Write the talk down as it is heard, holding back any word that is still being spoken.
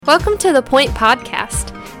Welcome to The Point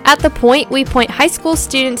Podcast. At The Point, we point high school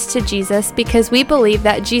students to Jesus because we believe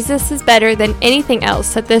that Jesus is better than anything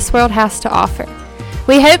else that this world has to offer.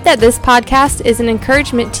 We hope that this podcast is an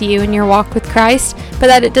encouragement to you in your walk with Christ, but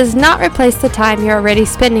that it does not replace the time you're already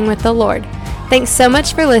spending with the Lord. Thanks so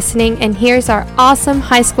much for listening, and here's our awesome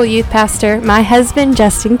high school youth pastor, my husband,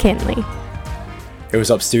 Justin Kinley. Hey, what's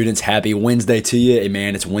up, students? Happy Wednesday to you. Hey,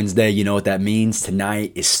 man, it's Wednesday. You know what that means.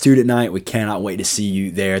 Tonight is student night. We cannot wait to see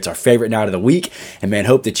you there. It's our favorite night of the week. And, man,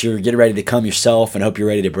 hope that you're getting ready to come yourself and hope you're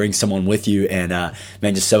ready to bring someone with you. And,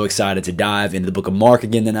 man, just so excited to dive into the book of Mark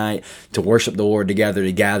again tonight, to worship the Lord together,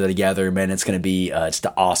 to gather together. Man, it's going to be just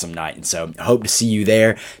an awesome night. And so I hope to see you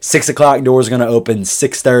there. 6 o'clock, doors are going to open.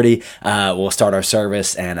 6:30, we'll start our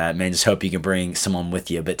service. And, man, just hope you can bring someone with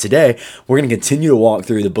you. But today, we're going to continue to walk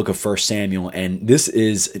through the book of 1 Samuel. And this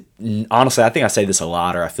is, honestly, I think I say this a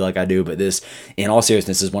lot, or I feel like I do, but this, in all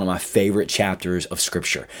seriousness, is one of my favorite chapters of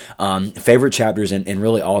Scripture. Favorite chapters in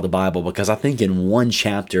really all the Bible, because I think in one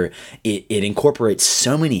chapter, it incorporates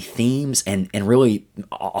so many themes and really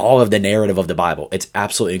all of the narrative of the Bible. It's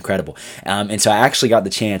absolutely incredible. And so I actually got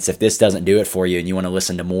the chance, if this doesn't do it for you and you want to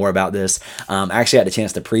listen to more about this, I actually had the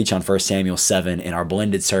chance to preach on 1 Samuel 7 in our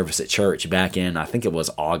blended service at church back in, I think it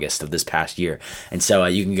was August of this past year. And so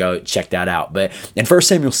you can go check that out. But in 1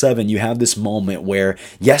 Samuel 7, you have this moment where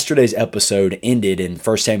yesterday's episode ended in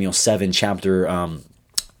 1 Samuel 7, chapter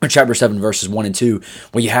 7, verses 1 and 2,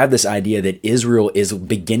 where you have this idea that Israel is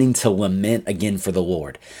beginning to lament again for the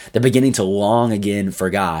Lord. They're beginning to long again for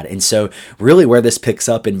God. And so really where this picks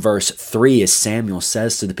up in verse 3 is Samuel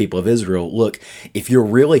says to the people of Israel, look, if you're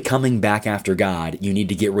really coming back after God, you need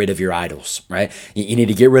to get rid of your idols, right? You need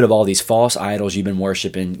to get rid of all these false idols you've been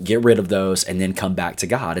worshiping, get rid of those, and then come back to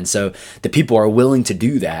God. And so the people are willing to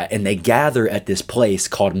do that, and they gather at this place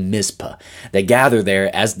called Mizpah. They gather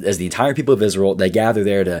there as the entire people of Israel, they gather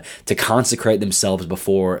there to consecrate themselves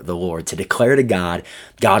before the Lord, to declare to God,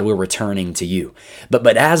 God, we're returning to you.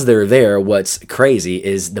 But as they're there, what's crazy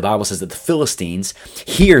is the Bible says that the Philistines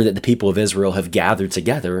hear that the people of Israel have gathered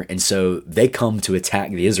together, and so they come to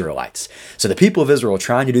attack the Israelites. So the people of Israel are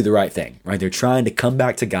trying to do the right thing, right? They're trying to come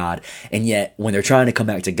back to God, and yet when they're trying to come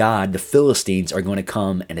back to God, the Philistines are going to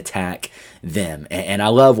come and attack them. And I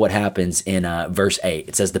love what happens in verse 8.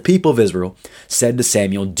 It says, the people of Israel said to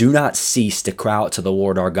Samuel, do not cease to cry out to the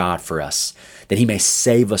Lord our God for us, that he may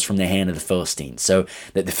save us from the hand of the Philistines. So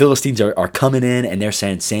that the Philistines are coming in and they're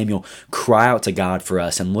saying, Samuel, cry out to God for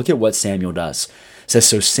us. And look at what Samuel does. It says,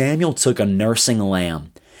 so Samuel took a nursing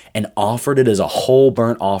lamb and offered it as a whole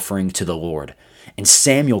burnt offering to the Lord. And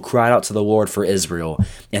Samuel cried out to the Lord for Israel,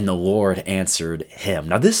 and the Lord answered him.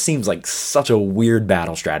 Now, this seems like such a weird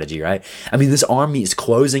battle strategy, right? I mean, this army is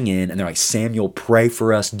closing in, and they're like, Samuel, pray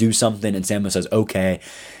for us, do something. And Samuel says, okay,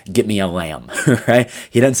 get me a lamb, right?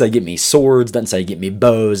 He doesn't say, get me swords, doesn't say, get me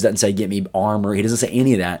bows, doesn't say, get me armor. He doesn't say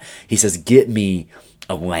any of that. He says, get me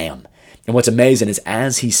a lamb. And what's amazing is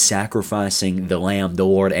as he's sacrificing the lamb, the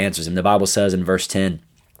Lord answers him. The Bible says in verse 10,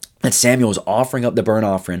 that Samuel was offering up the burnt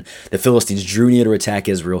offering. The Philistines drew near to attack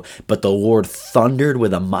Israel, but the Lord thundered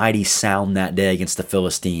with a mighty sound that day against the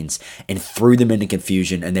Philistines and threw them into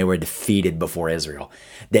confusion, and they were defeated before Israel.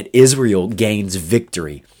 That Israel gains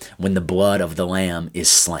victory when the blood of the lamb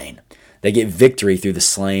is slain. They get victory through the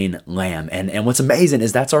slain lamb. And what's amazing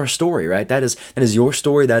is that's our story, right? That is your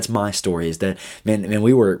story. That's my story. Is that, man,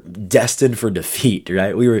 we were destined for defeat,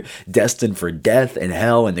 right? We were destined for death and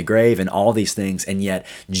hell and the grave and all these things. And yet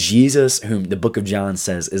Jesus, whom the book of John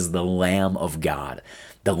says is the Lamb of God,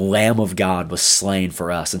 the Lamb of God was slain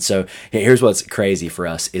for us. And so here's what's crazy for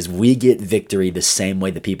us is we get victory the same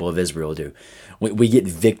way the people of Israel do. We get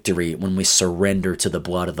victory when we surrender to the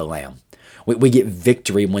blood of the Lamb. We get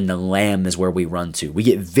victory when the Lamb is where we run to. We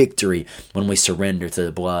get victory when we surrender to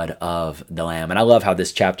the blood of the Lamb. And I love how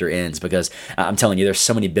this chapter ends because I'm telling you, there's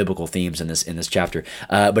so many biblical themes in this chapter.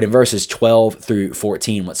 But in verses 12 through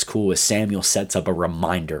 14, what's cool is Samuel sets up a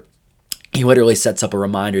reminder. He literally sets up a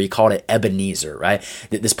reminder. He called it Ebenezer, right?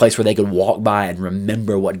 This place where they could walk by and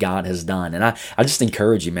remember what God has done. And I just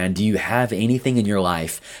encourage you, man, do you have anything in your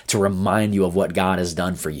life to remind you of what God has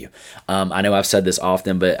done for you? I know I've said this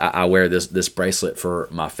often, but I wear this bracelet for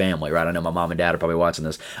my family, right? I know my mom and dad are probably watching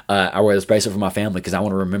this. I wear this bracelet for my family because I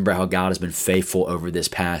want to remember how God has been faithful over this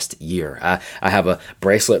past year. I have a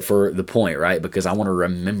bracelet for The Point, right? Because I want to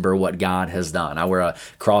remember what God has done. I wear a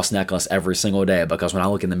cross necklace every single day because when I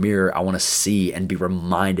look in the mirror, I want to see and be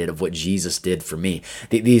reminded of what Jesus did for me.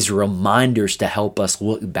 These reminders to help us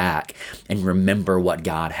look back and remember what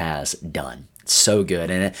God has done. It's so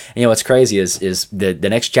good. And what's crazy is the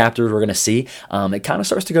next chapters we're going to see, it kind of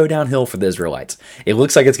starts to go downhill for the Israelites. It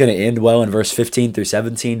looks like it's going to end well in verse 15 through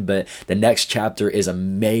 17, but the next chapter is a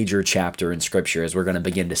major chapter in Scripture as we're going to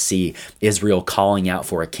begin to see Israel calling out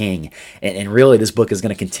for a king. And really, this book is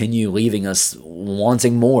going to continue leaving us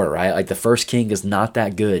wanting more, right? Like the first king is not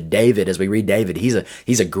that good. David, as we read David,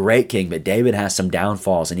 he's a great king, but David has some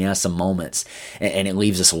downfalls and he has some moments, and it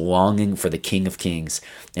leaves us longing for the King of Kings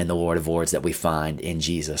and the Lord of Lords that we find in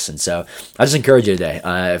Jesus. And so I just encourage you today,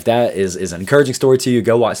 if that is an encouraging story to you,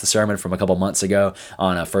 go watch the sermon from a couple months ago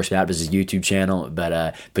on First Baptist's YouTube channel.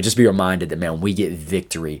 But just be reminded that, man, we get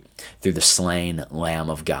victory through the slain Lamb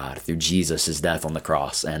of God, through Jesus' death on the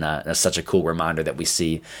cross. And that's such a cool reminder that we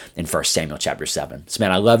see in 1 Samuel chapter 7. So,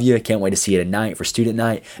 man, I love you. Can't wait to see you tonight for student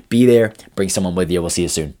night. Be there. Bring someone with you. We'll see you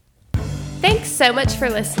soon. Thanks so much for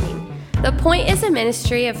listening. The Point is a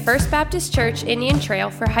ministry of First Baptist Church Indian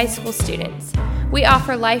Trail for high school students. We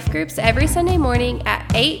offer life groups every Sunday morning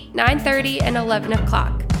at 8, 9:30, and 11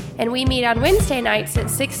 o'clock, and we meet on Wednesday nights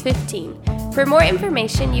at 6:15. For more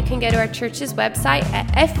information, you can go to our church's website at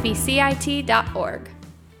fbcit.org.